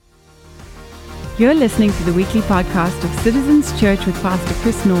You're listening to the weekly podcast of Citizens Church with Pastor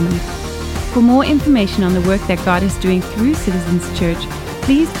Chris Norman. For more information on the work that God is doing through Citizens Church,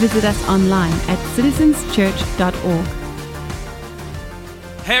 please visit us online at citizenschurch.org.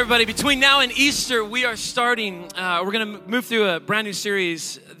 Hey everybody, between now and Easter, we are starting, we're going to move through a brand new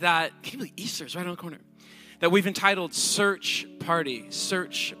series that, can you believe Easter is right on the corner, that we've entitled Search Party,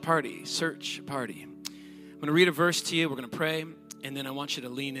 Search Party, Search Party. I'm going to read a verse to you, we're going to pray, and then I want you to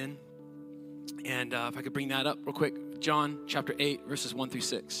lean in. And if I could bring that up real quick, John chapter 8, verses 1 through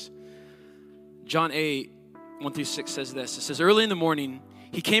 6. John 8, 1 through 6 says this. It says, early in the morning,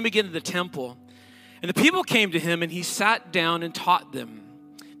 he came again to the temple, and the people came to him, and he sat down and taught them.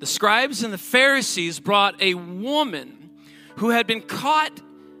 The scribes and the Pharisees brought a woman who had been caught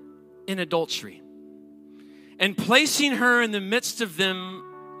in adultery. And placing her in the midst of them,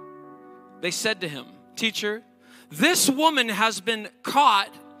 they said to him, Teacher, this woman has been caught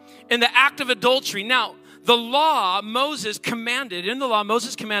in the act of adultery. Now, Moses commanded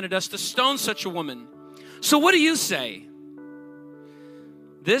us to stone such a woman. So what do you say?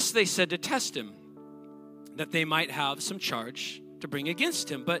 This they said to test him, that they might have some charge to bring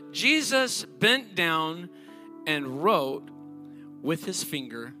against him. But Jesus bent down and wrote with his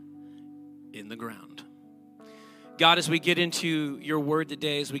finger in the ground. God, as we get into your word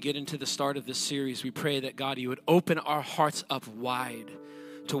today, as we get into the start of this series, we pray that, God, you would open our hearts up wide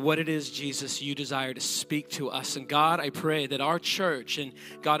to what it is, Jesus, you desire to speak to us. And God, I pray that our church and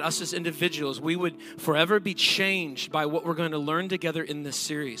God, us as individuals, we would forever be changed by what we're going to learn together in this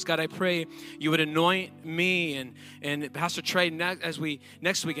series. God, I pray you would anoint me and Pastor Trey next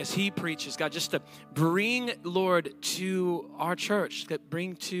week as he preaches, God, just to bring, Lord, to our church, that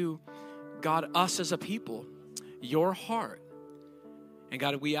bring to, God, us as a people, your heart. And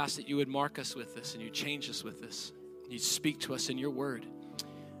God, we ask that you would mark us with this and you change us with this. You speak to us in your word.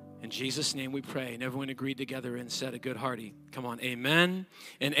 In Jesus' name we pray. And everyone agreed together and said a good hearty, come on, amen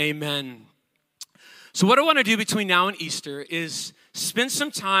and amen. So what I want to do between now and Easter is spend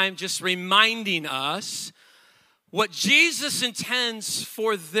some time just reminding us what Jesus intends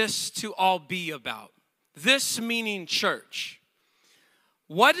for this to all be about. This meaning church.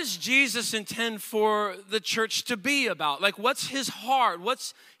 What does Jesus intend for the church to be about? Like, what's his heart?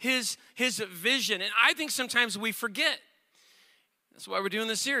 What's his vision? And I think sometimes we forget. That's why we're doing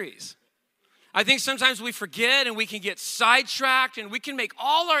this series. I think sometimes we forget and we can get sidetracked and we can make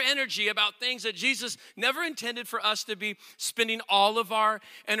all our energy about things that Jesus never intended for us to be spending all of our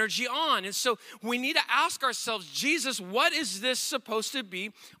energy on. And so we need to ask ourselves, Jesus, what is this supposed to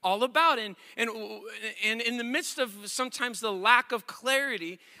be all about? And in the midst of sometimes the lack of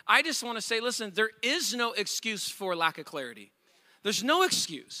clarity, I just want to say, listen, there is no excuse for lack of clarity. There's no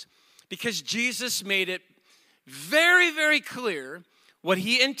excuse because Jesus made it very, very clear what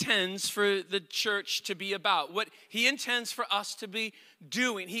he intends for the church to be about, what he intends for us to be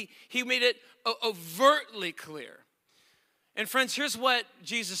doing. He made it overtly clear. And friends, here's what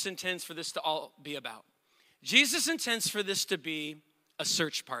Jesus intends for this to all be about. Jesus intends for this to be a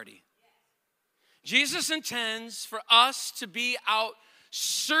search party. Jesus intends for us to be out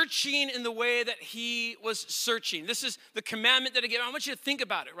searching in the way that he was searching. This is the commandment that I gave. I want you to think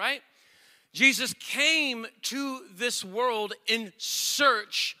about it, right? Jesus came to this world in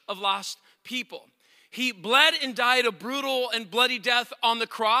search of lost people. He bled and died a brutal and bloody death on the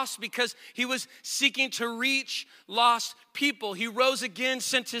cross because he was seeking to reach lost people. He rose again,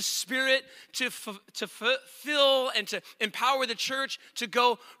 sent his spirit to fulfill and to empower the church to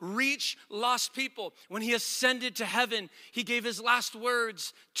go reach lost people. When he ascended to heaven, he gave his last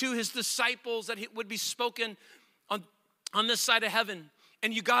words to his disciples that would be spoken on this side of heaven.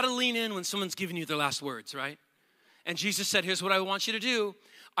 And you got to lean in when someone's giving you their last words, right? And Jesus said, here's what I want you to do.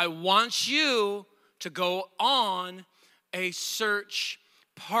 I want you to go on a search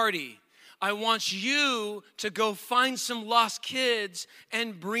party. I want you to go find some lost kids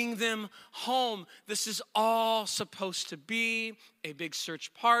and bring them home. This is all supposed to be a big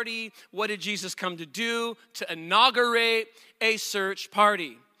search party. What did Jesus come to do? To inaugurate a search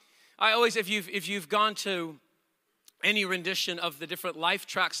party. I always, if you've gone to any rendition of the different life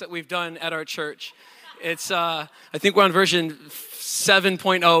tracks that we've done at our church. It's, I think we're on version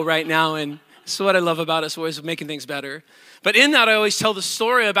 7.0 right now, and this is what I love about us, we're always making things better. But in that, I always tell the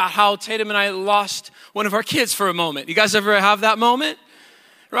story about how Tatum and I lost one of our kids for a moment. You guys ever have that moment?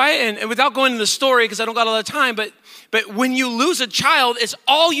 Right? And without going into the story, because I don't got a lot of time, but when you lose a child, it's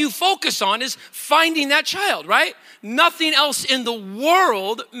all you focus on is finding that child, right? Nothing else in the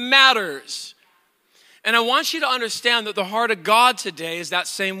world matters. And I want you to understand that the heart of God today is that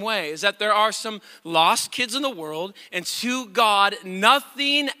same way, is that there are some lost kids in the world, and to God,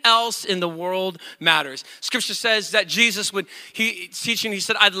 nothing else in the world matters. Scripture says that Jesus he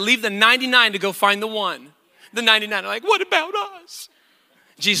said, I'd leave the 99 to go find the one. The 99 are like, what about us?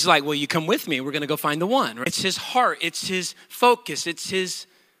 Jesus is like, well, you come with me. We're going to go find the one. Right? It's his heart. It's his focus. It's his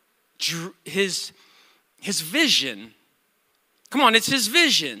vision. Come on, it's his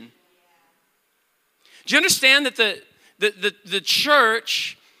vision. Do you understand that the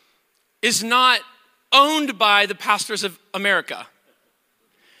church is not owned by the pastors of America?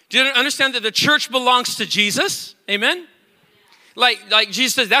 Do you understand that the church belongs to Jesus? Amen? Like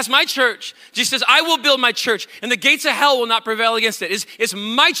Jesus says, that's my church. Jesus says, I will build my church, and the gates of hell will not prevail against it. It's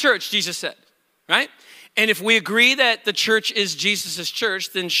my church, Jesus said, right? And if we agree that the church is Jesus'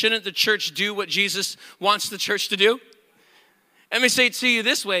 church, then shouldn't the church do what Jesus wants the church to do? Let me say it to you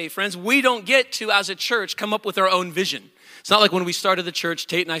this way, friends. We don't get to, as a church, come up with our own vision. It's not like when we started the church,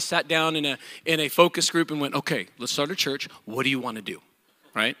 Tate and I sat down in a focus group and went, okay, let's start a church. What do you want to do,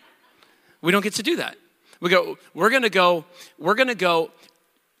 right? We don't get to do that. We're going to go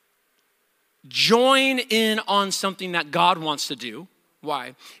join in on something that God wants to do.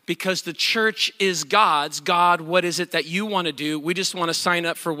 Why? Because the church is God's. God, what is it that you want to do? We just want to sign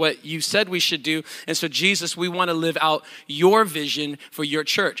up for what you said we should do. And so, Jesus, we want to live out your vision for your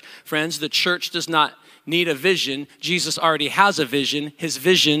church. Friends, the church does not need a vision. Jesus already has a vision. His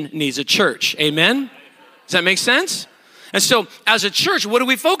vision needs a church. Amen? Does that make sense? And so, as a church, what do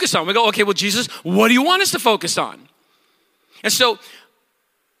we focus on? We go, okay, well, Jesus, what do you want us to focus on? And so,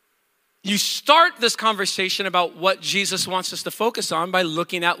 you start this conversation about what Jesus wants us to focus on by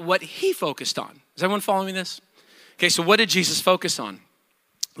looking at what he focused on. Is everyone following this? Okay, so what did Jesus focus on?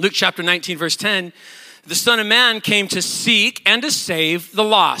 Luke chapter 19, verse 10, the Son of Man came to seek and to save the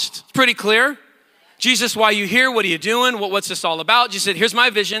lost. It's pretty clear. Jesus, why are you here? What are you doing? What's this all about? Jesus said, here's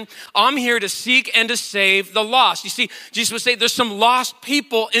my vision. I'm here to seek and to save the lost. You see, Jesus would say there's some lost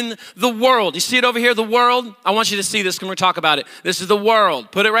people in the world. You see it over here, the world? I want you to see this when we talk about it. This is the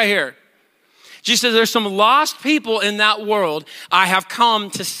world. Put it right here. Jesus says, there's some lost people in that world. I have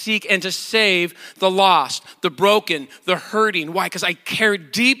come to seek and to save the lost, the broken, the hurting. Why? Because I care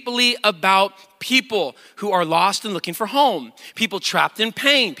deeply about people who are lost and looking for home, people trapped in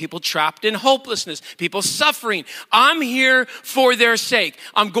pain, people trapped in hopelessness, people suffering. I'm here for their sake.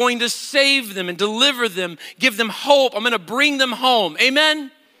 I'm going to save them and deliver them, give them hope. I'm going to bring them home.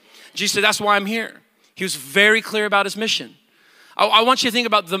 Amen? Jesus said, that's why I'm here. He was very clear about his mission. I want you to think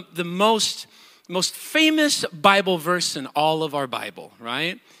about the most famous Bible verse in all of our Bible,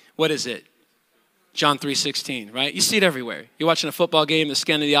 right? What is it? John 3:16, right? You see it everywhere. You're watching a football game, the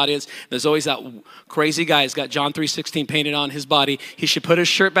scan of the audience, there's always that crazy guy who's got John 3:16 painted on his body. He should put his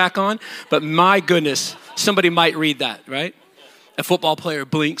shirt back on, but my goodness, somebody might read that, right? A football player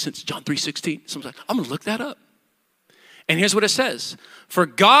blinks, it's John 3:16. Someone's like, I'm gonna look that up. And here's what it says. For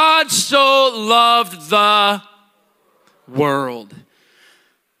God so loved the world.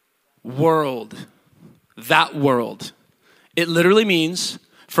 That world. It literally means,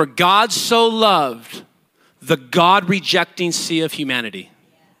 for God so loved the God-rejecting sea of humanity.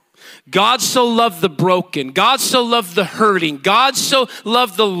 God so loved the broken. God so loved the hurting. God so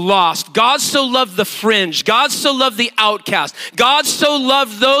loved the lost. God so loved the fringe. God so loved the outcast. God so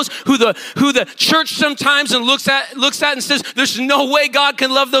loved those who the church sometimes and looks at and says, there's no way God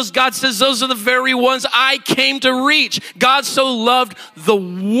can love those. God says, those are the very ones I came to reach. God so loved the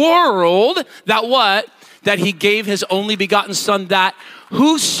world that what? That he gave his only begotten son, that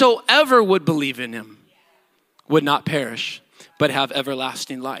whosoever would believe in him would not perish, but have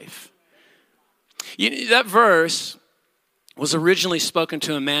everlasting life. That verse was originally spoken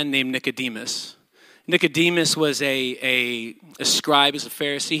to a man named Nicodemus. Nicodemus was a scribe, as a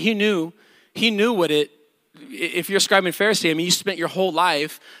Pharisee. He knew what it, if you're a scribe and Pharisee, I mean, you spent your whole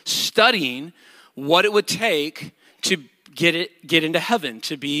life studying what it would take to get into heaven,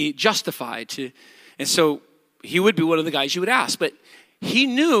 to be justified, and so he would be one of the guys you would ask. But he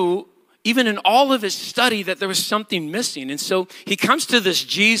knew, even in all of his study, that there was something missing. And so he comes to this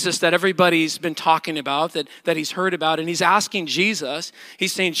Jesus that everybody's been talking about, that he's heard about, and he's asking Jesus,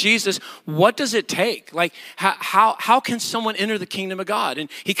 he's saying, Jesus, what does it take? Like, how can someone enter the kingdom of God? And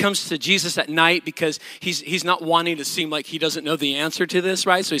he comes to Jesus at night because he's not wanting to seem like he doesn't know the answer to this,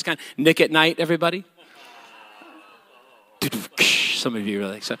 right? So he's kind of Nick at night, everybody. Some of you are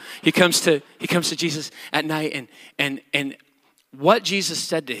like, so he comes to Jesus at night, and what Jesus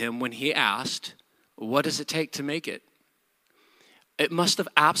said to him when he asked, what does it take to make it? It must have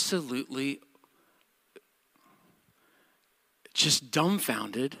absolutely just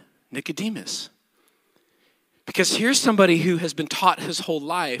dumbfounded Nicodemus. Because here's somebody who has been taught his whole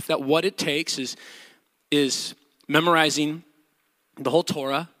life that what it takes is memorizing the whole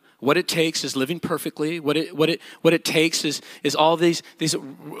Torah. What it takes is living perfectly. What it takes is all these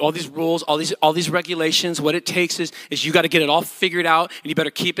rules, all these regulations. What it takes is you got to get it all figured out, and you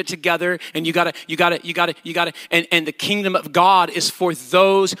better keep it together. And you got to. And the kingdom of God is for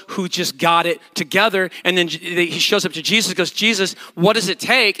those who just got it together. And then he shows up to Jesus, goes, Jesus, what does it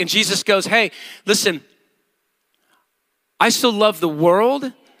take? And Jesus goes, hey, listen, I so love the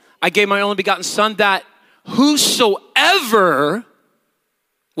world. I gave my only begotten Son that whosoever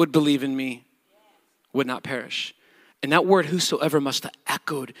would believe in me would not perish. And that word whosoever must have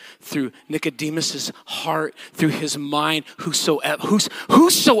echoed through Nicodemus's heart, through his mind. Whosoever,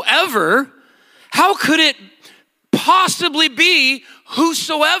 how could it possibly be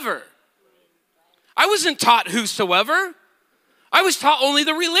whosoever? I wasn't taught whosoever. I was taught only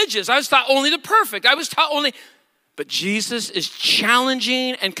the religious. I was taught only the perfect. I was taught only... But Jesus is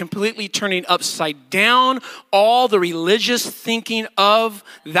challenging and completely turning upside down all the religious thinking of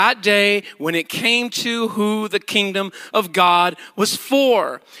that day when it came to who the kingdom of God was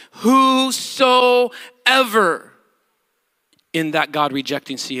for. Whosoever in that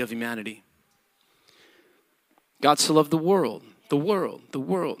God-rejecting sea of humanity. God so loved the world.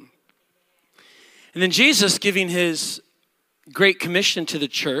 And then Jesus giving his great commission to the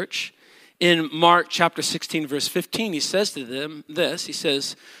church. In Mark chapter 16, verse 15, he says to them this. He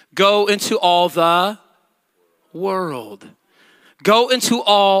says, go into all the world. Go into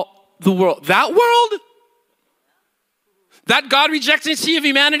all the world. That world? That God-rejecting sea of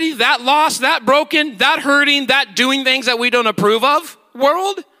humanity? That lost, that broken, that hurting, that doing things that we don't approve of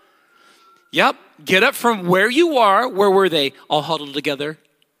world? Yep. Get up from where you are. Where were they? All huddled together.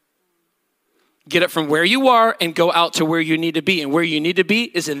 Get up from where you are and go out to where you need to be. And where you need to be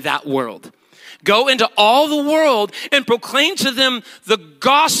is in that world. Go into all the world and proclaim to them the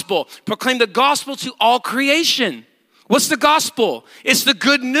gospel. Proclaim the gospel to all creation. What's the gospel? It's the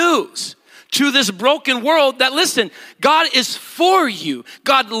good news to this broken world that, listen, God is for you.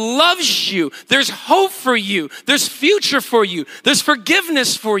 God loves you. There's hope for you. There's future for you. There's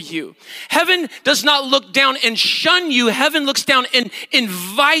forgiveness for you. Heaven does not look down and shun you. Heaven looks down and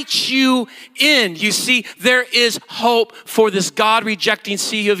invites you in. You see, there is hope for this God-rejecting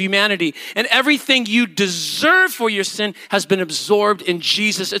sea of humanity. And everything you deserve for your sin has been absorbed in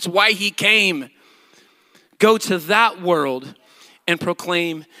Jesus. It's why he came. Go to that world and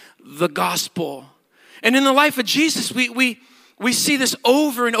proclaim the gospel. And in the life of Jesus, we see this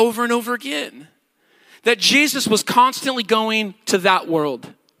over and over and over again. That Jesus was constantly going to that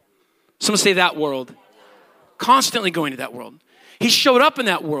world. Someone say that world. Constantly going to that world. He showed up in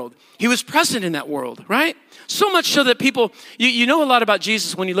that world. He was present in that world, right? So much so that people, you know a lot about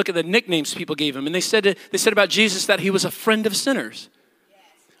Jesus when you look at the nicknames people gave him. And they said about Jesus that he was a friend of sinners.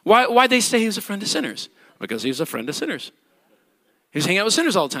 Why they say he was a friend of sinners? Because he was a friend of sinners. He was hanging out with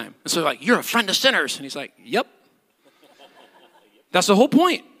sinners all the time. And so they're like, you're a friend of sinners. And he's like, yep. That's the whole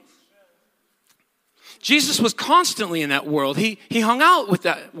point. Jesus was constantly in that world. He hung out with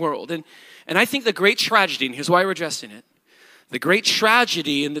that world. And I think the great tragedy, and here's why we're addressing it. The great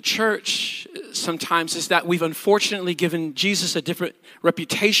tragedy in the church sometimes is that we've unfortunately given Jesus a different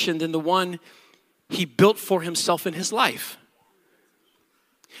reputation than the one he built for himself in his life.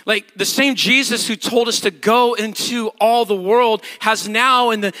 Like the same Jesus who told us to go into all the world has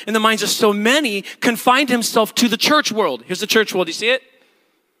now in the minds of so many confined himself to the church world. Here's the church world. You see it?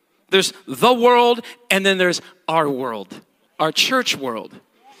 There's the world and then there's our world, our church world.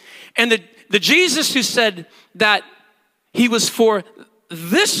 And the Jesus who said that he was for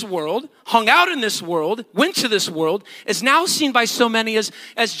this world, hung out in this world, went to this world, is now seen by so many as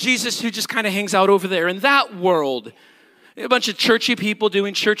Jesus who just kind of hangs out over there in that world. A bunch of churchy people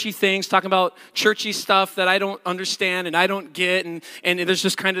doing churchy things, talking about churchy stuff that I don't understand and I don't get. And there's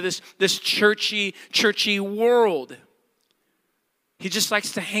just kind of this churchy world. He just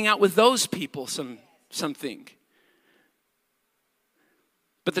likes to hang out with those people, something.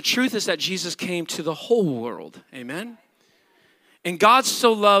 But the truth is that Jesus came to the whole world. Amen? And God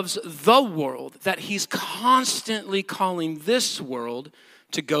so loves the world that he's constantly calling this world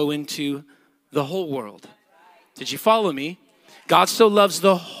to go into the whole world. Did you follow me? God so loves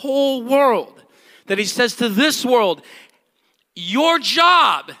the whole world that he says to this world, your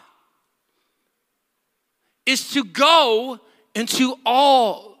job is to go into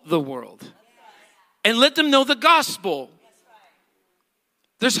all the world and let them know the gospel.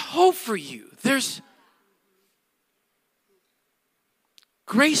 There's hope for you. There's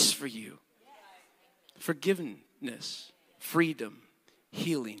grace for you. Forgiveness, freedom,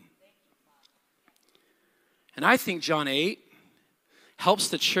 healing. And I think John 8 helps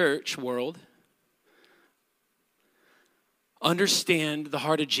the church world understand the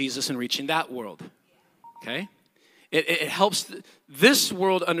heart of Jesus in reaching that world, okay? It helps this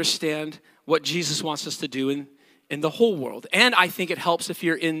world understand what Jesus wants us to do in the whole world. And I think it helps if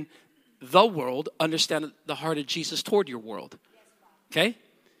you're in the world, understand the heart of Jesus toward your world, okay?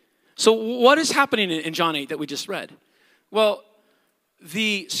 So what is happening in John 8 that we just read? Well,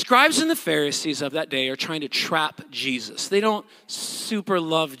 the scribes and the Pharisees of that day are trying to trap Jesus. They don't super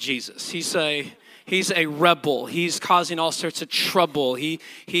love Jesus. He's a rebel. He's causing all sorts of trouble.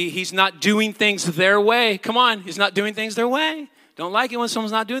 He's not doing things their way. Come on, he's not doing things their way. Don't like it when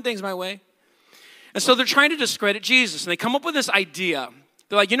someone's not doing things my way. And so they're trying to discredit Jesus. And they come up with this idea.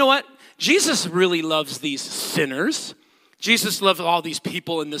 They're like, you know what? Jesus really loves these sinners. Jesus loves all these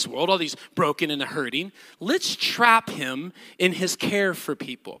people in this world, all these broken and hurting. Let's trap him in his care for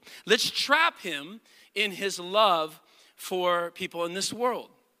people. Let's trap him in his love for people in this world.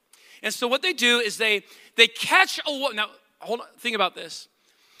 And so what they do is they catch a woman. Now, hold on, think about this.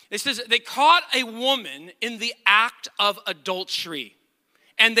 It says they caught a woman in the act of adultery.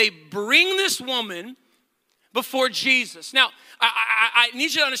 And they bring this woman before Jesus. Now, I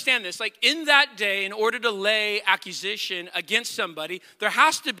need you to understand this. Like in that day, in order to lay accusation against somebody, there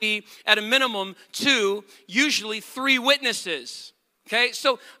has to be at a minimum 2, usually 3 witnesses. Okay,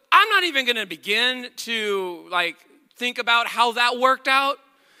 so I'm not even going to begin to think about how that worked out.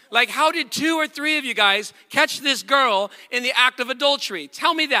 Like, how did 2 or 3 of you guys catch this girl in the act of adultery?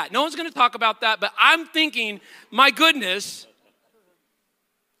 Tell me that. No one's going to talk about that, but I'm thinking, my goodness,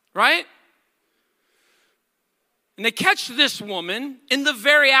 right? And they catch this woman in the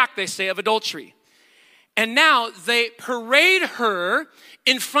very act, they say, of adultery. And now they parade her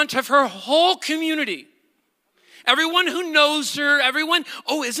in front of her whole community. Everyone who knows her, everyone,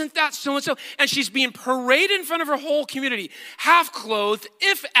 oh, isn't that so-and-so? And she's being paraded in front of her whole community, half-clothed,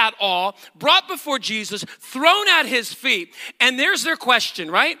 if at all, brought before Jesus, thrown at his feet. And there's their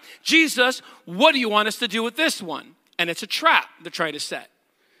question, right? Jesus, what do you want us to do with this one? And it's a trap they're trying to set.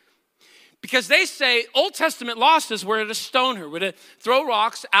 Because they say Old Testament law says we're to stone her. We're to throw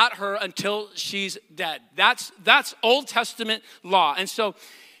rocks at her until she's dead. That's Old Testament law. And so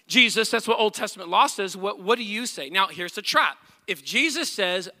Jesus, that's what Old Testament law says. What do you say? Now, here's the trap. If Jesus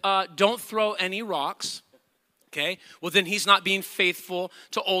says, don't throw any rocks, okay, well, then he's not being faithful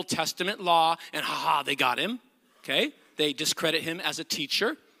to Old Testament law. And they got him, okay? They discredit him as a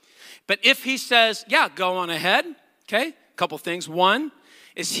teacher. But if he says, yeah, go on ahead, okay, a couple things. One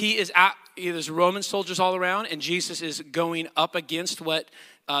is there's Roman soldiers all around, and Jesus is going up against what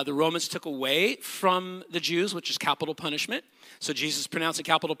the Romans took away from the Jews, which is capital punishment. So Jesus pronounced a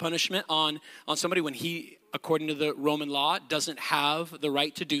capital punishment on somebody when he, according to the Roman law, doesn't have the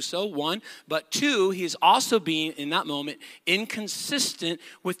right to do so, 1. But 2, he is also being, in that moment, inconsistent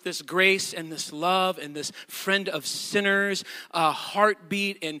with this grace and this love and this friend of sinners,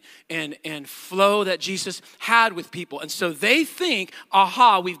 heartbeat and flow that Jesus had with people. And so they think,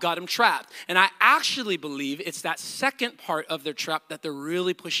 we've got him trapped. And I actually believe it's that second part of their trap that they're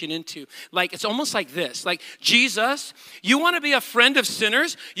really pushing into. Like, it's almost like this. Like, Jesus, you want to be a friend of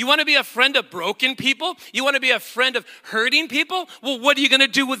sinners? You want to be a friend of broken people? You want to be a friend of hurting people? Well, what are you going to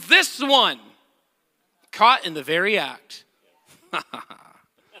do with this one? Caught in the very act.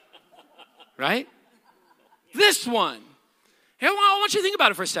 Right? This one. Hey, I want you to think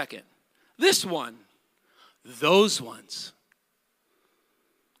about it for a second. This one. Those ones.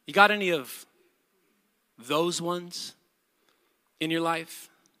 You got any of those ones in your life?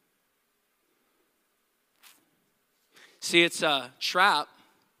 See, it's a trap,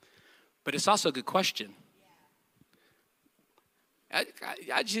 but it's also a good question.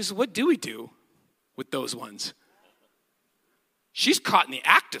 What do we do with those ones? She's caught in the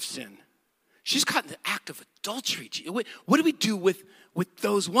act of sin. She's caught in the act of adultery. What do we do with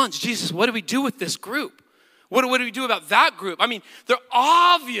those ones? Jesus, what do we do with this group? What do we do about that group? I mean, they're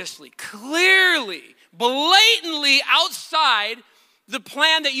obviously, clearly, blatantly outside the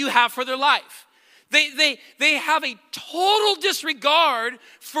plan that you have for their life. They have a total disregard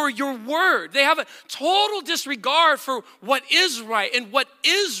for your word. They have a total disregard for what is right and what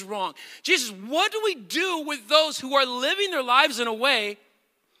is wrong. Jesus, what do we do with those who are living their lives in a way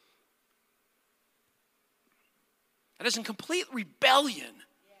that is in complete rebellion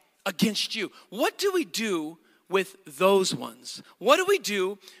against you? What do we do with those ones? What do we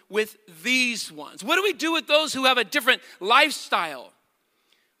do with these ones? What do we do with those who have a different lifestyle,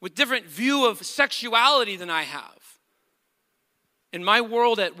 with different view of sexuality than I have? In my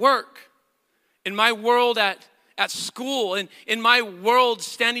world at work, in my world at at school, in my world,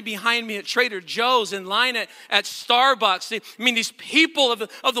 standing behind me at Trader Joe's, in line at Starbucks. I mean, these people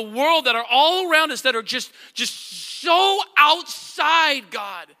of the world that are all around us that are just so outside,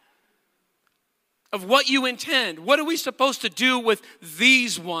 God, of what you intend. What are we supposed to do with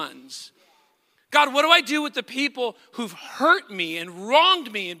these ones? God, what do I do with the people who've hurt me and wronged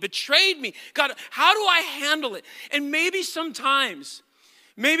me and betrayed me? God, how do I handle it? And maybe sometimes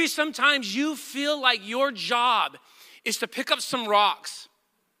you feel like your job is to pick up some rocks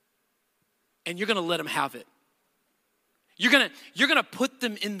and you're going to let them have it. You're going to put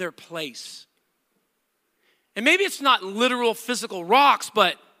them in their place. And maybe it's not literal physical rocks,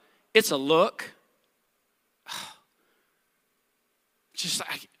 but it's a look. Just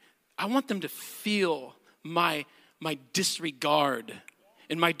I want them to feel my disregard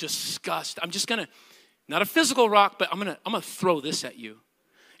and my disgust. I'm just gonna, not a physical rock, but I'm gonna throw this at you.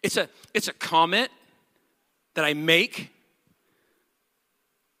 It's a comment that I make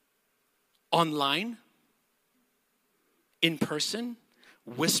online, in person,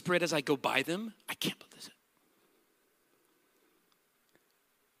 whisper it as I go by them. I can't believe it.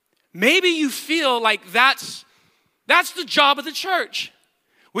 Maybe you feel like that's the job of the church.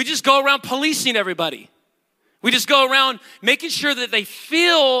 We just go around policing everybody. We just go around making sure that they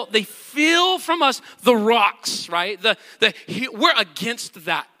feel from us the rocks, right? We're against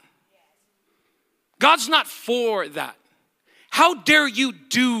that. God's not for that. How dare you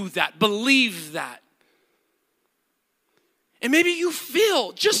do that, believe that? And maybe you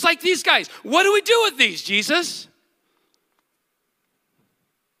feel just like these guys. What do we do with these, Jesus?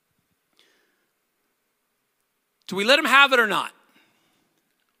 Do we let them have it or not?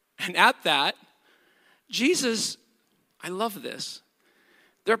 And at that, Jesus, I love this.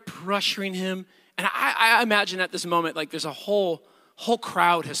 They're pressuring him. And I imagine at this moment, like there's a whole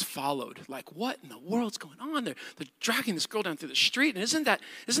crowd has followed. Like, what in the world's going on? They're dragging this girl down through the street. And isn't that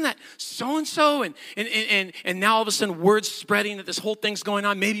so-and-so? And now all of a sudden word's spreading that this whole thing's going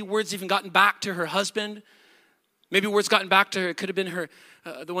on. Maybe word's even gotten back to her husband. Maybe word's gotten back to her. It could have been her,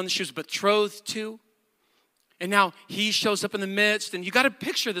 the one that she was betrothed to. And now he shows up in the midst, and you got to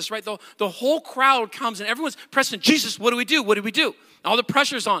picture this, right? The whole crowd comes, and everyone's pressing, Jesus, what do we do? What do we do? All the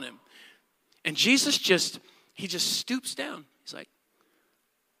pressure's on him. And Jesus just stoops down. He's like,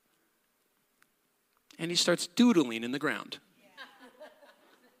 and he starts doodling in the ground.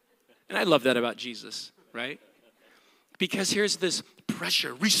 And I love that about Jesus, right? Because here's this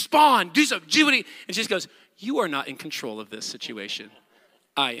pressure, respond, do something, do what and Jesus goes, you are not in control of this situation.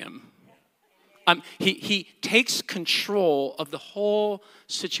 I am. He takes control of the whole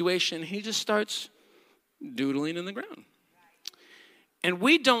situation. He just starts doodling in the ground. And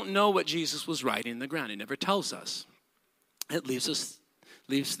we don't know what Jesus was writing in the ground. He never tells us. It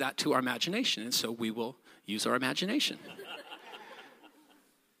leaves that to our imagination. And so we will use our imagination.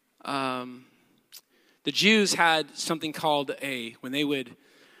 The Jews had something called when they would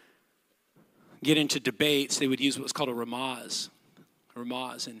get into debates, they would use what was called a Ramaz.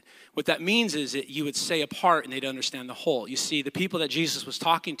 And what that means is that you would say a part and they'd understand the whole. You see, the people that Jesus was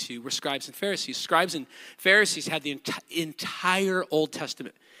talking to were scribes and Pharisees. Scribes and Pharisees had the entire Old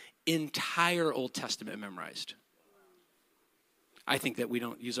Testament memorized. I think that we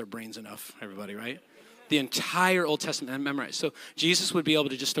don't use our brains enough, everybody, right? The entire Old Testament memorized. So Jesus would be able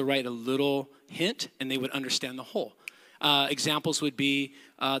to write a little hint and they would understand the whole. Examples would be,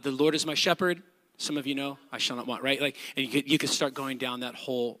 the Lord is my shepherd. Some of you know, I shall not want, right? Like, and you could start going down that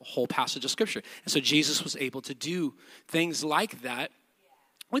whole passage of scripture. And so Jesus was able to do things like that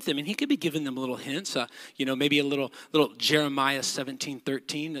with them. And he could be giving them little hints, maybe a little Jeremiah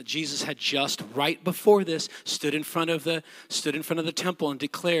 17:13 that Jesus had just right before this stood in front of the temple and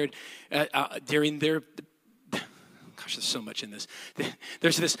declared during their. Gosh, there's so much in this.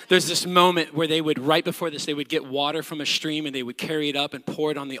 There's this moment where they would, right before this, they would get water from a stream and they would carry it up and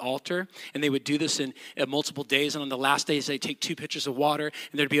pour it on the altar. And they would do this in multiple days. And on the last days, they'd take 2 pitchers of water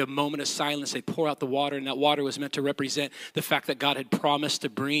and there'd be a moment of silence. They'd pour out the water, and that water was meant to represent the fact that God had promised to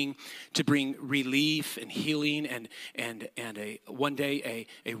bring relief and healing and one day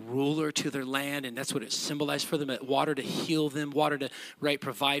a ruler to their land. And that's what it symbolized for them, water to heal them, water to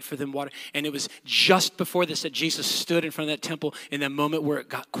provide for them, water. And it was just before this that Jesus stood in front of that temple in that moment where it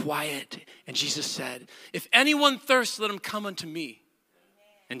got quiet. And Jesus said, if anyone thirsts, let him come unto me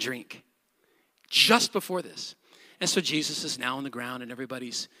and drink. Just before this. And so Jesus is now on the ground and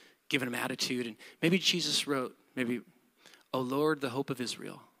everybody's giving him attitude. And maybe Jesus wrote, O Lord, the hope of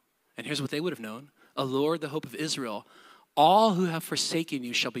Israel. And here's what they would have known. O Lord, the hope of Israel. All who have forsaken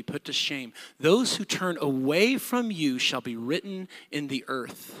you shall be put to shame. Those who turn away from you shall be written in the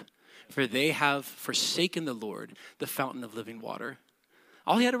earth. for they have forsaken the Lord, the fountain of living water.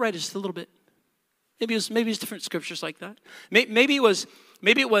 All he had to write is just a little bit. Maybe it was different scriptures like that. Maybe it was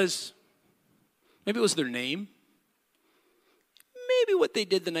their name. Maybe what they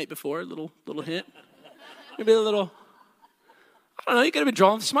did the night before, a little hint. Maybe a little, I don't know, you could have been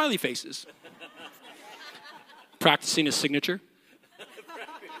drawing smiley faces. Practicing his signature.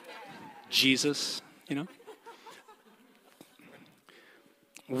 Jesus, you know.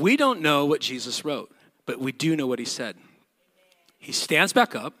 We don't know what Jesus wrote, but we do know what he said. He stands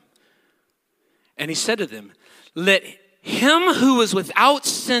back up and he said to them, let him who is without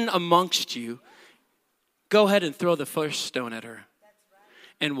sin amongst you go ahead and throw the first stone at her.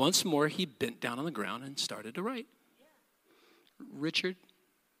 And once more, he bent down on the ground and started to write. Richard,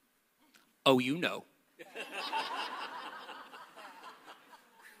 oh, you know.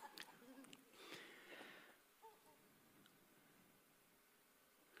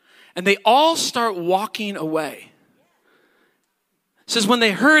 And they all start walking away. It says when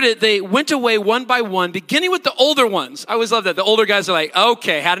they heard it, they went away one by one, beginning with the older ones. I always love that. The older guys are like,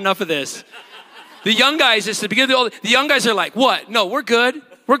 okay, had enough of this. The young guys, it's the beginning of the young guys are like, what? No, we're good.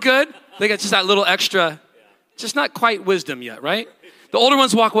 We're good. They got just that little extra, just not quite wisdom yet, right? The older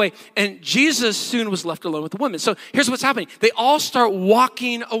ones walk away, and Jesus soon was left alone with the women. So here's what's happening. They all start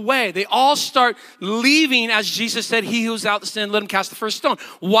walking away. They all start leaving, as Jesus said, he who's without sin, let him cast the first stone.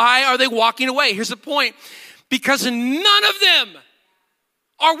 Why are they walking away? Here's the point. Because none of them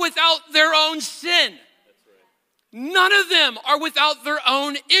are without their own sin. None of them are without their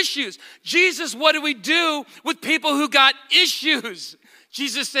own issues. Jesus, what do we do with people who got issues?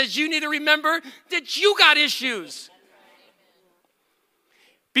 Jesus says, you need to remember that you got issues.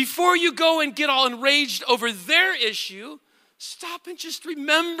 Before you go and get all enraged over their issue, stop and just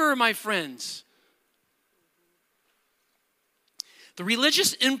remember, my friends. The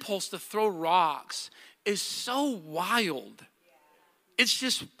religious impulse to throw rocks is so wild. It's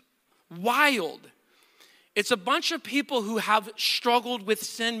just wild. It's a bunch of people who have struggled with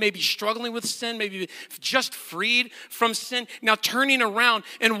sin, maybe struggling with sin, maybe just freed from sin, now turning around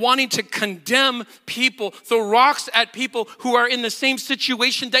and wanting to condemn people, throw rocks at people who are in the same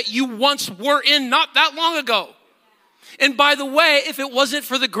situation that you once were in not that long ago. And by the way, if it wasn't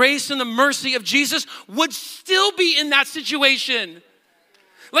for the grace and the mercy of Jesus, would still be in that situation.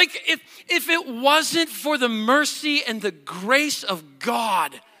 Like if it wasn't for the mercy and the grace of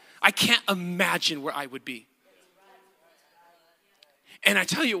God, I can't imagine where I would be. And I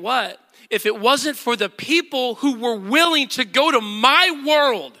tell you what, if it wasn't for the people who were willing to go to my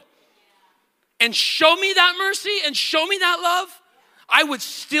world and show me that mercy and show me that love, I would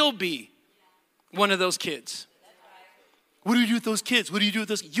still be one of those kids. What do you do with those kids? What do you do with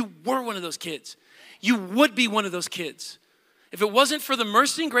those? You were one of those kids. You would be one of those kids. If it wasn't for the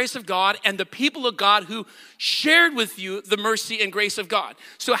mercy and grace of God and the people of God who shared with you the mercy and grace of God.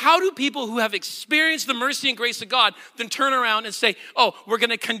 So how do people who have experienced the mercy and grace of God then turn around and say, oh, we're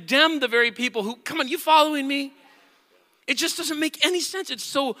going to condemn the very people who, come on, you following me? It just doesn't make any sense. It's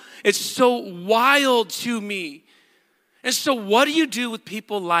so wild to me. And so what do you do with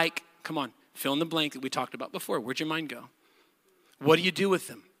people like, come on, fill in the blank that we talked about before. Where'd your mind go? What do you do with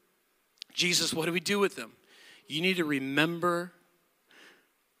them? Jesus, what do we do with them? You need to remember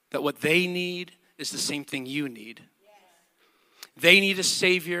that what they need is the same thing you need. They need a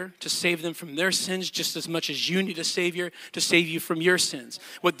Savior to save them from their sins just as much as you need a Savior to save you from your sins.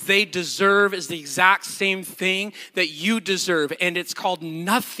 What they deserve is the exact same thing that you deserve, and it's called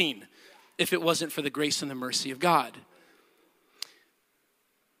nothing if it wasn't for the grace and the mercy of God.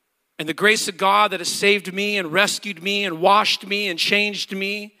 And the grace of God that has saved me and rescued me and washed me and changed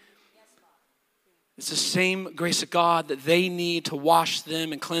me, it's the same grace of God that they need to wash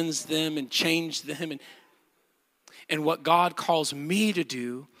them and cleanse them and change them. And what God calls me to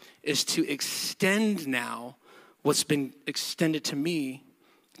do is to extend now what's been extended to me,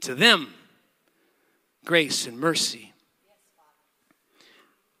 to them. Grace and mercy.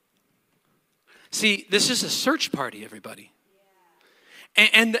 See, this is a search party, everybody.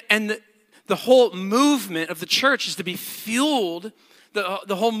 And the whole movement of the church is to be fueled.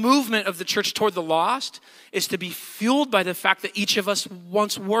 The whole movement of the church toward the lost is to be fueled by the fact that each of us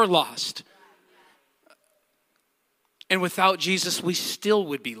once were lost. And without Jesus, we still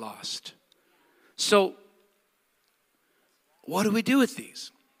would be lost. So, what do we do with these?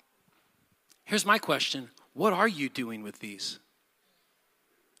 Here's my question. What are you doing with these?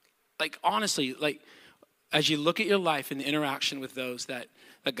 Like, honestly, like, as you look at your life and the interaction with those that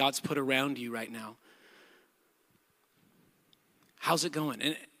God's put around you right now, how's it going?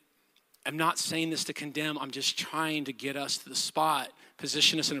 And I'm not saying this to condemn. I'm just trying to get us to the spot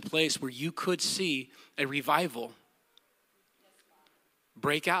position us in a place where you could see a revival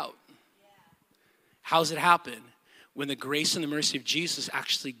break out. How's it happen? When the grace and the mercy of Jesus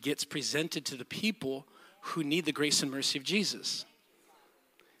actually gets presented to the people who need the grace and mercy of Jesus.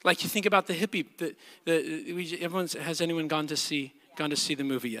 Like you think about the hippie, has anyone gone to see the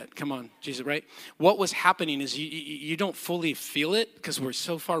movie yet? Come on, Jesus, right? What was happening is you don't fully feel it because we're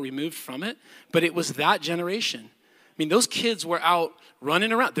so far removed from it, but it was that generation. I mean, those kids were out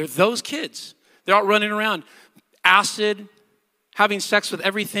running around. They're those kids. They're out running around, acid, having sex with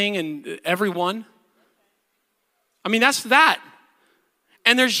everything and everyone. I mean, that's that.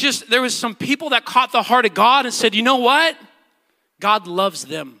 And there was some people that caught the heart of God and said, you know what? God loves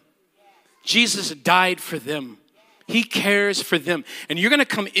them. Jesus died for them. He cares for them. And you're going to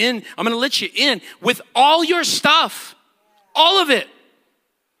come in, I'm going to let you in with all your stuff. All of it.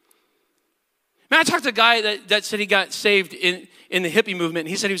 Man, I talked to a guy that said he got saved in the hippie movement. And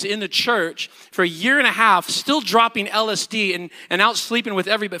he said he was in the church for a year and a half, still dropping LSD and out sleeping with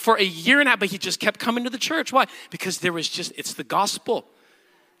everybody for a year and a half. But he just kept coming to the church. Why? Because it's the gospel.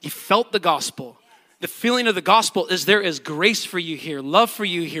 He felt the gospel. The feeling of the gospel is there is grace for you here, love for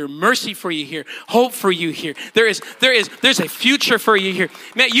you here, mercy for you here, hope for you here. There's a future for you here.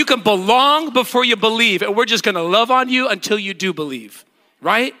 Man, you can belong before you believe, and we're just going to love on you until you do believe,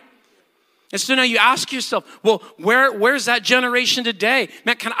 right? And so now you ask yourself, well, where's that generation today?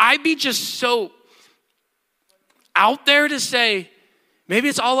 Man, can I be just so out there to say, maybe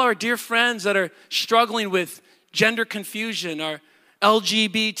it's all our dear friends that are struggling with gender confusion or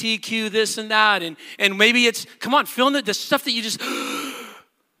LGBTQ, this and that. And maybe it's, come on, fill in the stuff that you just,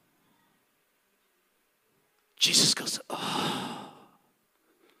 Jesus goes, oh,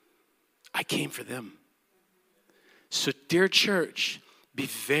 I came for them. So dear church, be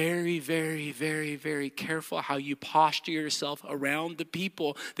very, very, very, very careful how you posture yourself around the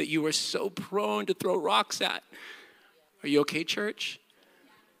people that you are so prone to throw rocks at. Are you okay, church?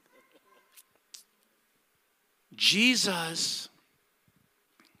 Jesus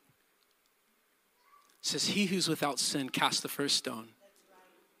says, he who's without sin cast the first stone.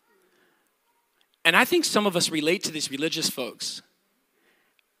 And I think some of us relate to these religious folks.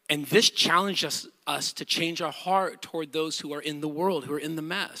 And this challenges us to change our heart toward those who are in the world, who are in the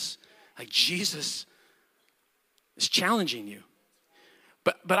mess. Like Jesus is challenging you.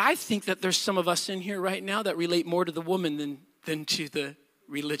 But I think that there's some of us in here right now that relate more to the woman than to the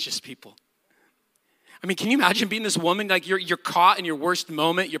religious people. I mean, can you imagine being this woman, like you're caught in your worst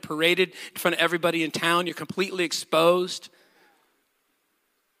moment, you're paraded in front of everybody in town, you're completely exposed.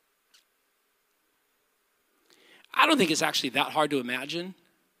 I don't think it's actually that hard to imagine,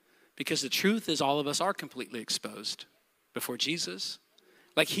 because the truth is all of us are completely exposed before Jesus.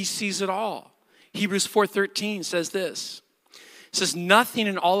 Like he sees it all. Hebrews 4:13 says this. It says, nothing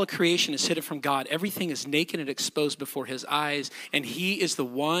in all of creation is hidden from God. Everything is naked and exposed before his eyes, and he is the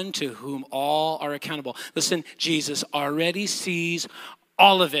one to whom all are accountable. Listen, Jesus already sees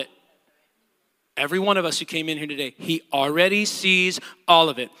all of it. Every one of us who came in here today, he already sees all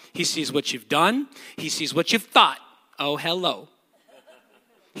of it. He sees what you've done. He sees what you've thought. Oh, hello.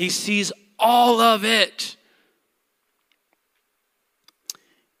 He sees all of it.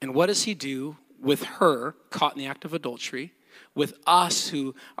 And what does he do with her caught in the act of adultery? With us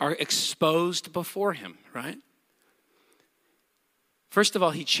who are exposed before him, right? First of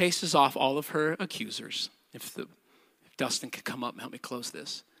all, he chases off all of her accusers. If Dustin could come up and help me close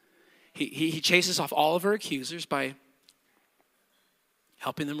this. He chases off all of her accusers by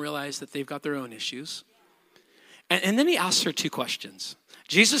helping them realize that they've got their own issues. And then he asks her two questions.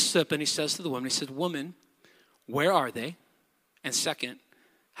 Jesus stood up and he says to the woman, he said, woman, where are they? And second,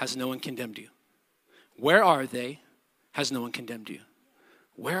 has no one condemned you? Where are they? Has no one condemned you?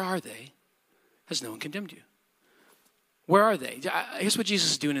 Where are they? Has no one condemned you? Where are they? Here's what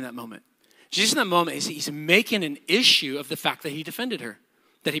Jesus is doing in that moment. Jesus in that moment, he's making an issue of the fact that he defended her,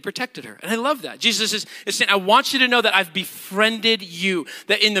 that he protected her. And I love that. Jesus is saying, I want you to know that I've befriended you,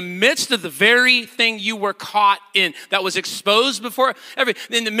 that in the midst of the very thing you were caught in, that was exposed before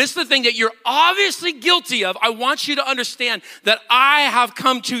in the midst of the thing that you're obviously guilty of, I want you to understand that I have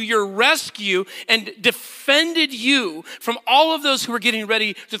come to your rescue and defended you from all of those who are getting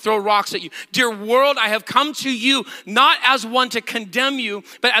ready to throw rocks at you. Dear world, I have come to you not as one to condemn you,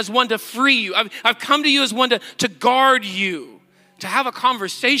 but as one to free you. I've come to you as one to guard you, to have a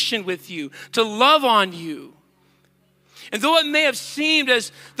conversation with you, to love on you. And though it may have seemed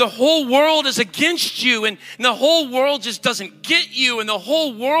as the whole world is against you and the whole world just doesn't get you and the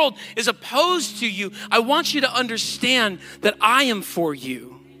whole world is opposed to you, I want you to understand that I am for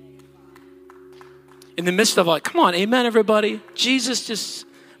you. in the midst of like, come on, amen, everybody.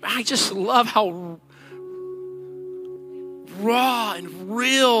 I just love how raw and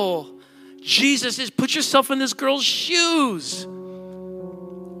real Jesus is. Put yourself in this girl's shoes.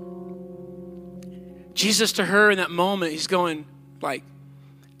 Jesus to her in that moment, he's going like,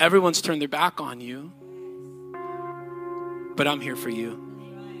 everyone's turned their back on you, but I'm here for you.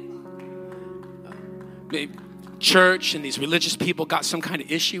 Maybe church and these religious people got some kind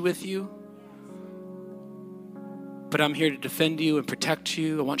of issue with you, but I'm here to defend you and protect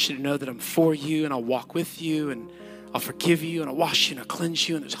you. I want you to know that I'm for you, and I'll walk with you, and I'll forgive you, and I'll wash you, and I'll cleanse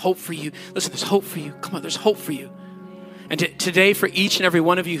you, and there's hope for you. Listen, there's hope for you. Come on, there's hope for you. And today, for each and every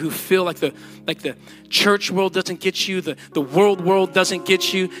one of you who feel like the church world doesn't get you, the world doesn't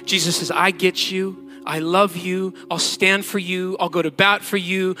get you, Jesus says, I get you. I love you. I'll stand for you. I'll go to bat for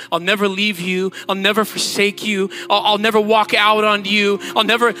you. I'll never leave you. I'll never forsake you. I'll never walk out on you. I'll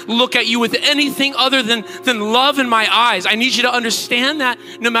never look at you with anything other than love in my eyes. I need you to understand that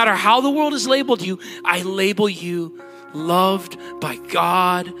no matter how the world has labeled you, I label you loved by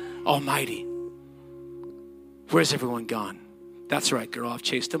God Almighty. Where's everyone gone? That's right, girl. I've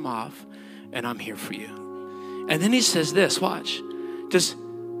chased them off, and I'm here for you. And then he says this, watch. Does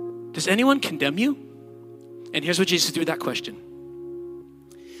anyone condemn you? And here's what Jesus threw that question.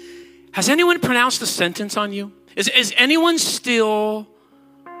 Has anyone pronounced a sentence on you? Is anyone still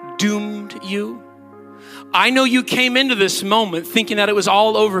doomed you? I know you came into this moment thinking that it was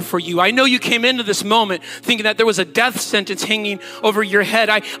all over for you. I know you came into this moment thinking that there was a death sentence hanging over your head.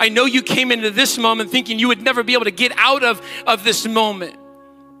 I know you came into this moment thinking you would never be able to get out of this moment.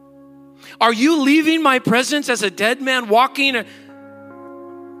 Are you leaving my presence as a dead man walking?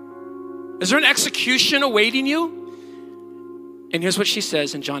 Is there an execution awaiting you? And here's what she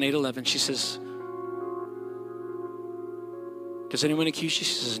says in John 8:11. She says, does anyone accuse you?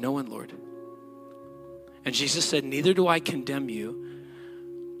 She says, no one, Lord. And Jesus said, neither do I condemn you.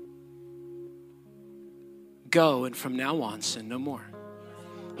 Go, and from now on, sin no more.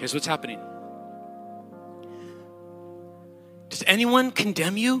 Here's what's happening. Does anyone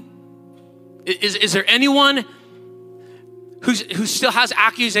condemn you? Is there anyone who still has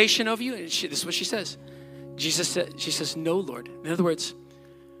accusation of you? And this is what she says. She says, no, Lord. In other words,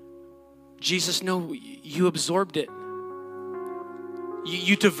 Jesus, no, you absorbed it.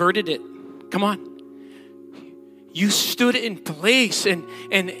 You diverted it. Come on. You stood in place and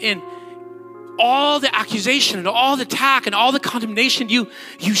all the accusation and all the attack and all the condemnation, you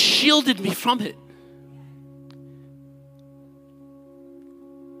shielded me from it.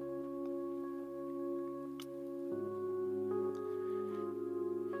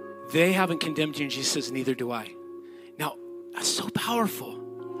 They haven't condemned you, and Jesus says, neither do I. Now, that's so powerful.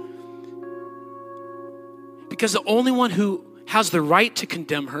 Because the only one who has the right to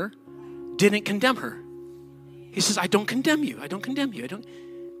condemn her didn't condemn her. He says, I don't condemn you. I don't condemn you.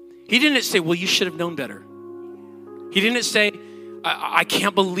 He didn't say, well, you should have known better. He didn't say, I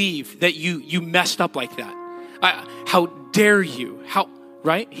can't believe that you messed up like that. How dare you?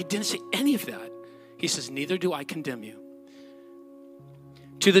 Right? He didn't say any of that. He says, neither do I condemn you.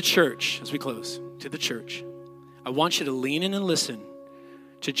 To the church, as we close, to the church, I want you to lean in and listen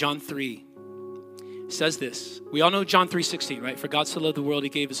to John 3. It says this. We all know John 3:16, right? For God so loved the world, he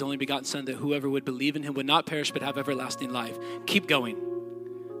gave his only begotten son, that whoever would believe in him would not perish but have everlasting life. Keep going.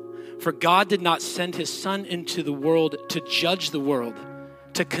 For God did not send his son into the world to judge the world,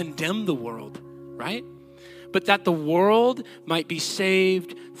 to condemn the world, right? But that the world might be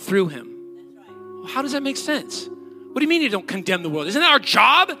saved through him. Well, how does that make sense? What do you mean you don't condemn the world? Isn't that our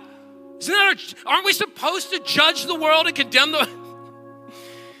job? Aren't we supposed to judge the world and condemn the?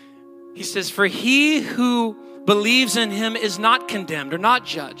 He says, for he who believes in him is not condemned or not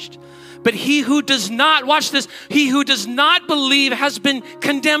judged. But he who does not, watch this, he who does not believe has been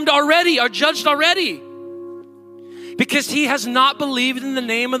condemned already or judged already. Because he has not believed in the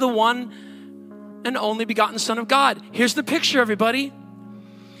name of the one and only begotten Son of God. Here's the picture, everybody.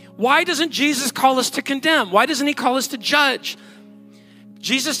 Why doesn't Jesus call us to condemn? Why doesn't he call us to judge?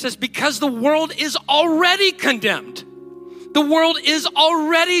 Jesus says, because the world is already condemned. The world is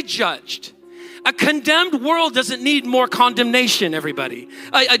already judged. A condemned world doesn't need more condemnation, everybody.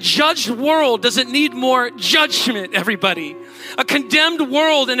 A judged world doesn't need more judgment, everybody. A condemned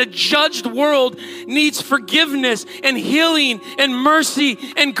world and a judged world needs forgiveness and healing and mercy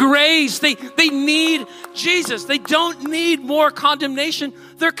and grace. They need Jesus. They don't need more condemnation.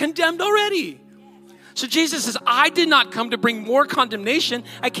 They're condemned already. So Jesus says, I did not come to bring more condemnation.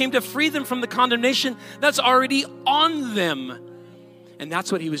 I came to free them from the condemnation that's already on them. And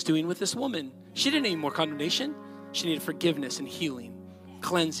that's what he was doing with this woman. She didn't need more condemnation. She needed forgiveness and healing,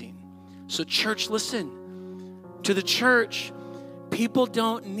 cleansing. So church, listen. To the church, people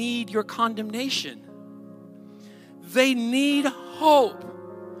don't need your condemnation. They need hope.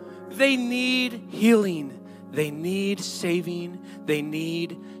 They need healing. They need saving. They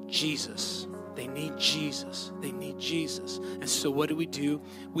need Jesus. They need Jesus. They need Jesus. And so what do?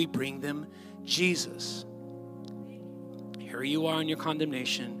 We bring them Jesus. Here you are in your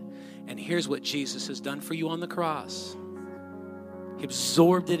condemnation, and here's what Jesus has done for you on the cross. He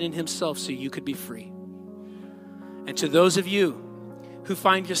absorbed it in himself so you could be free. And to those of you who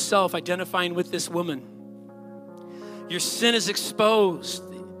find yourself identifying with this woman, your sin is exposed.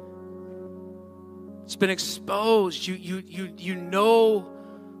 It's been exposed. You know,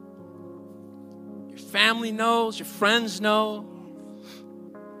 your family knows, your friends know.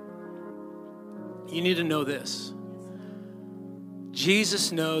 You need to know this.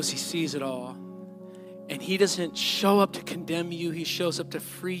 Jesus knows, he sees it all. And he doesn't show up to condemn you. He shows up to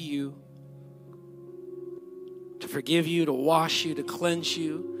free you, to forgive you, to wash you, to cleanse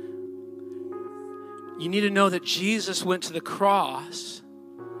you. You need to know that Jesus went to the cross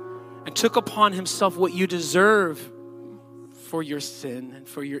and took upon himself what you deserve for your sin and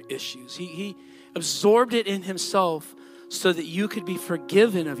for your issues. He absorbed it in himself so that you could be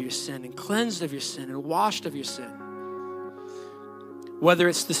forgiven of your sin and cleansed of your sin and washed of your sin. Whether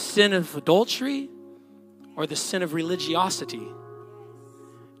it's the sin of adultery or the sin of religiosity,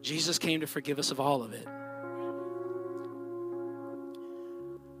 Jesus came to forgive us of all of it.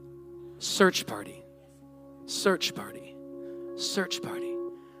 Search party. Search party. Search party.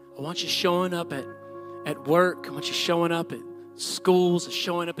 I want you showing up at work. I want you showing up at schools,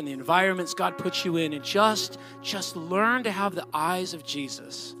 showing up in the environments God puts you in, and just learn to have the eyes of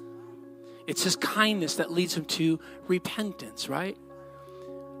Jesus. It's his kindness that leads him to repentance, right?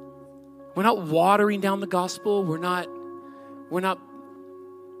 We're not watering down the gospel. We're not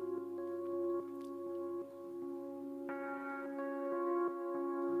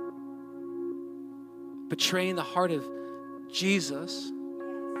betraying the heart of Jesus.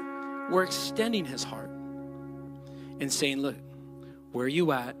 We're extending his heart and saying, look, where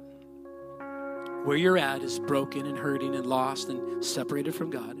you're at is broken and hurting and lost and separated from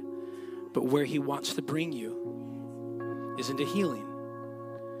God. But where he wants to bring you is into healing.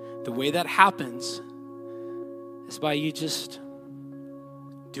 The way that happens is by you just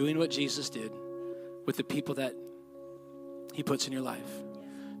doing what Jesus did with the people that he puts in your life.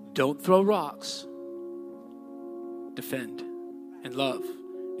 Don't throw rocks. Defend and love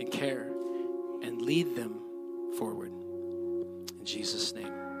and care and lead them forward. In Jesus'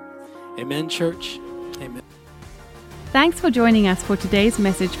 name. Amen, church. Amen. Thanks for joining us for today's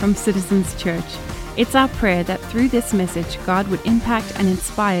message from Citizens Church. It's our prayer that through this message, God would impact and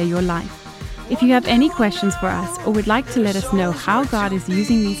inspire your life. If you have any questions for us or would like to let us know how God is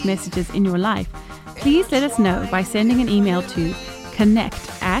using these messages in your life, please let us know by sending an email to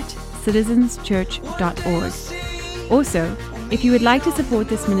connect@citizenschurch.org. Also, if you would like to support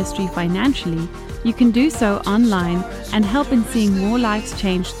this ministry financially, you can do so online and help in seeing more lives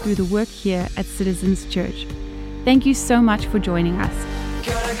changed through the work here at Citizens Church. Thank you so much for joining us.